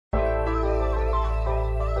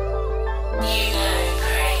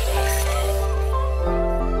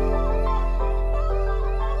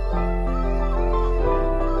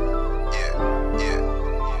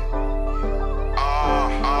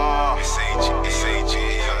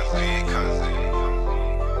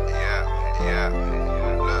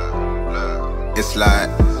It's like,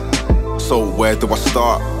 so where do I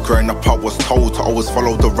start? Growing up I was told to always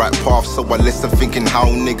follow the right path, so I listened thinking how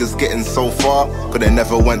niggas getting so far. But they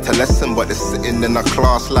never went to lesson, but they're sitting in a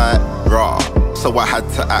class like, rah. So I had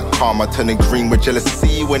to act calm, I turned green with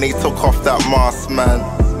jealousy when they took off that mask, man.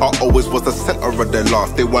 I always was the center of their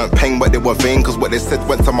laugh. They weren't paying but they were vain, cause what they said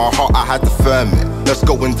went to my heart, I had to firm it. Let's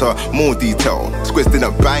go into more detail. Squids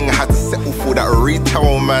didn't bang, I had to settle for that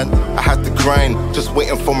retail, man. I had to grind, just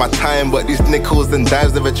waiting for my time, but these nickels and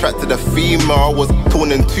dimes never attracted a female. I was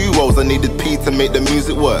torn in two roles, I needed P to make the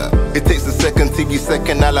music work. It takes a second to be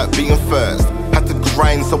second, I like being first. Had to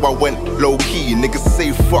grind, so I went low-key. Niggas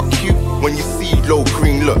say fuck you when you see low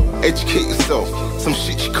green. Look, educate yourself, some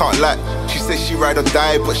shit she can't like. She says she ride or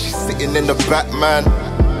die, but she's sitting in the back, man.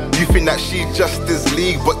 You think that she Justice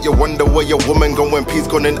League, but you wonder where your woman gone when P's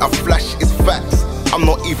gone in a flash. It's facts, I'm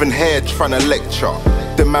not even here trying to lecture.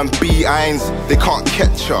 The man behinds, they can't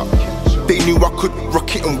catch up. They knew I could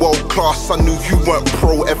rock it in world class. I knew you weren't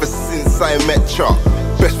pro ever since I met ya.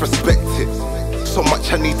 Best respected. So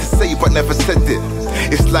much I need to say but never said it.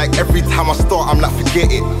 It's like every time I start I'm like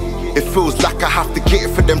forget it. It feels like I have to get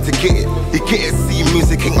it for them to get it. You get it, see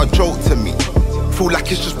music ain't a joke to me. Feel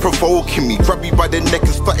like it's just provoking me. Grab me by the neck and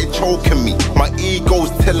started choking me. My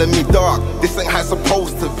ego's telling me dog, this ain't how it's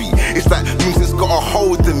supposed to be. It's like music's got a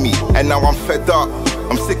hold of me. And now I'm fed up.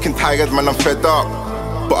 I'm sick and tired, man, I'm fed up.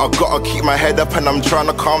 But I gotta keep my head up and I'm trying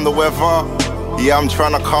to calm the weather. Yeah, I'm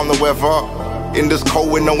trying to calm the weather. In this cold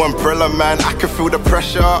with no umbrella, man, I can feel the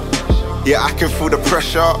pressure. Yeah, I can feel the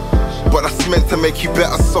pressure. But that's meant to make you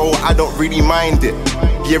better, so I don't really mind it.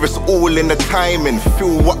 Yeah, it's all in the timing.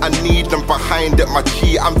 Feel what I need and behind it, my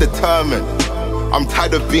G, I'm determined. I'm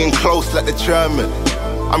tired of being close like the German.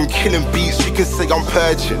 I'm killing beats, you can say I'm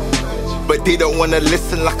purging. But they don't wanna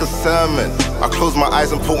listen like a sermon. I close my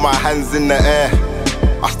eyes and put my hands in the air.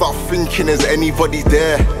 I start thinking, is anybody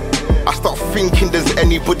there? I start thinking, does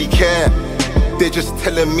anybody care? They're just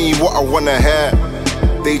telling me what I wanna hear.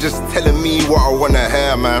 They just telling me what I wanna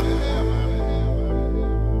hear, man.